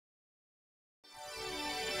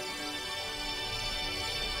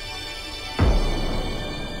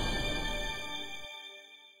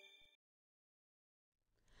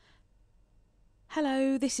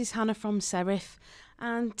Hello, this is Hannah from Serif,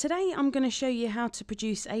 and today I'm going to show you how to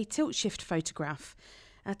produce a tilt-shift photograph.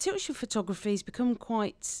 Tilt-shift photography has become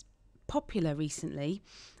quite popular recently,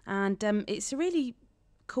 and it's a really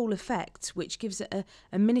cool effect which gives it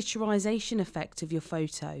a miniaturization effect of your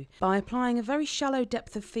photo by applying a very shallow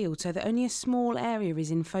depth of field so that only a small area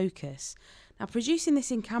is in focus. Now, producing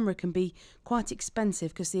this in camera can be quite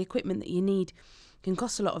expensive because the equipment that you need can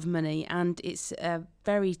cost a lot of money, and it's a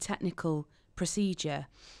very technical procedure,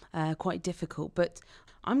 quite difficult, but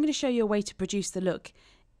I'm going to show you a way to produce the look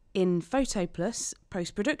in PhotoPlus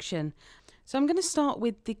post-production. So I'm going to start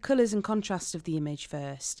with the colours and contrast of the image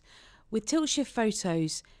first. With tilt-shift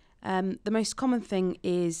photos, the most common thing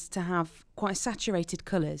is to have quite saturated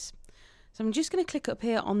colours. So I'm just going to click up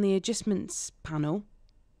here on the adjustments panel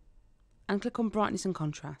and click on brightness and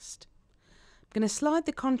contrast. I'm going to slide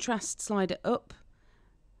the contrast slider up,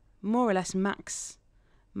 more or less max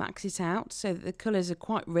it out so that the colours are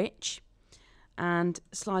quite rich, and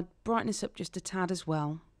slide brightness up just a tad as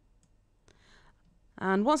well.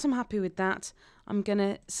 And once I'm happy with that, I'm going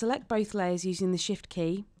to select both layers using the shift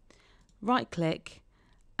key, right click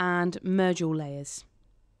and merge all layers.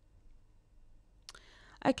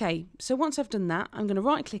 Okay, so once I've done that, I'm going to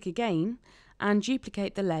right click again and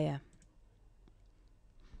duplicate the layer.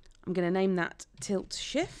 I'm going to name that tilt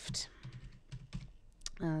shift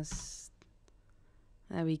as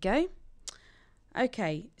there we go.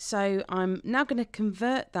 Okay, so I'm now going to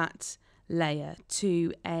convert that layer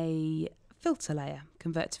to a filter layer.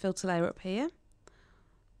 Convert to filter layer up here.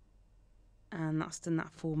 And that's done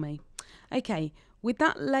that for me. Okay, with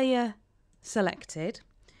that layer selected,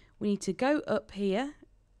 we need to go up here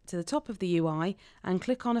to the top of the UI and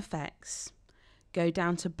click on Effects. Go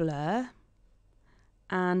down to Blur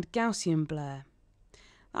and Gaussian Blur.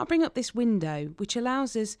 That'll bring up this window which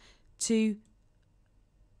allows us to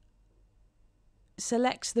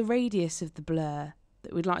select the radius of the blur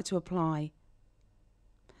that we'd like to apply,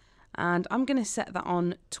 and I'm going to set that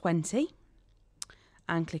on 20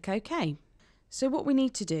 and click OK. So what we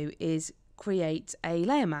need to do is create a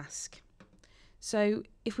layer mask. So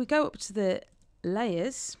if we go up to the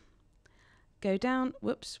layers, go down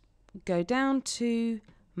to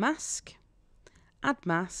mask, add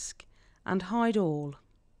mask and hide all,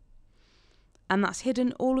 and that's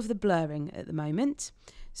hidden all of the blurring at the moment.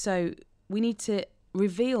 So we need to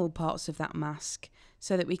reveal parts of that mask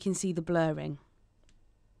so that we can see the blurring.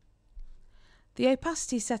 The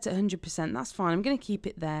opacity is set at 100%, that's fine. I'm going to keep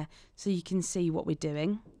it there so you can see what we're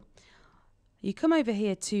doing. You come over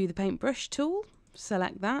here to the paintbrush tool,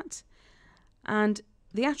 select that, and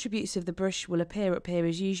the attributes of the brush will appear up here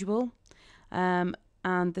as usual. And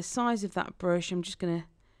the size of that brush I'm just going to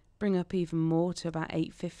bring up even more to about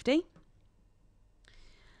 850.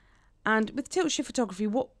 And with tilt-shift photography,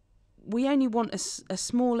 we only want a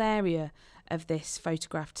small area of this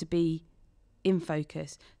photograph to be in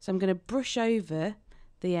focus. So I'm going to brush over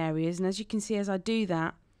the areas, and as you can see, as I do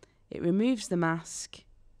that, it removes the mask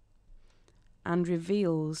and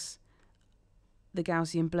reveals the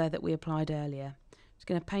Gaussian blur that we applied earlier. I'm just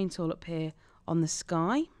going to paint all up here on the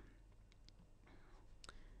sky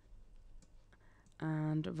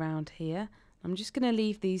and around here. I'm just going to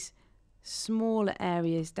leave these smaller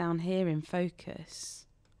areas down here in focus.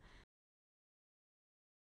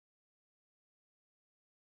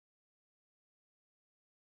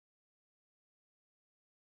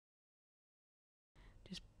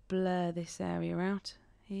 Blur this area out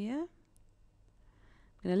here.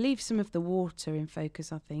 I'm going to leave some of the water in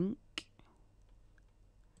focus, I think. Get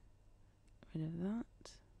rid of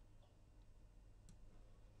that.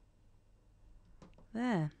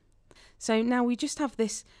 There. So now we just have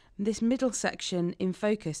this middle section in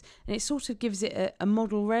focus, and it sort of gives it a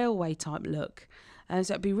model railway type look. So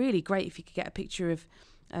it'd be really great if you could get a picture of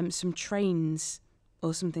some trains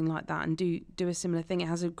or something like that and do a similar thing. It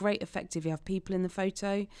has a great effect if you have people in the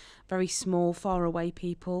photo, very small, far away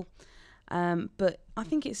people. But I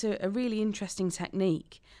think it's a really interesting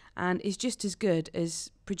technique and is just as good as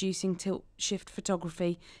producing tilt-shift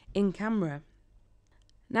photography in camera.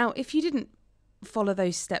 Now, if you didn't follow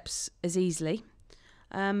those steps as easily,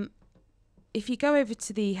 if you go over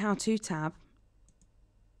to the How-To tab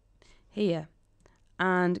here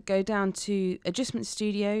and go down to Adjustment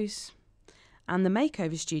Studios and the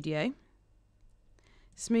Makeover Studio,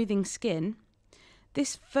 Smoothing Skin,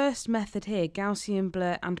 this first method here, Gaussian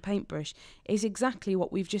Blur and Paintbrush, is exactly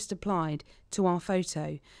what we've just applied to our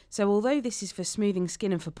photo. So although this is for smoothing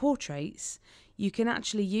skin and for portraits, you can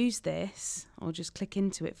actually use this. I'll just click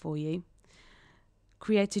into it for you.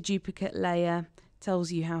 Create a duplicate layer,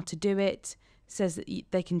 tells you how to do it, says that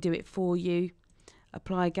they can do it for you.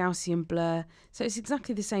 apply a Gaussian blur. So it's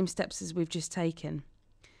exactly the same steps as we've just taken.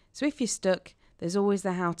 So if you're stuck, there's always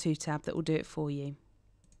the how-to tab that will do it for you.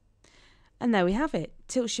 And there we have it,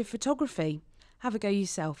 tilt shift photography. Have a go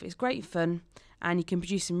yourself, it's great fun and you can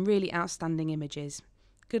produce some really outstanding images.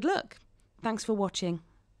 Good luck! Thanks for watching.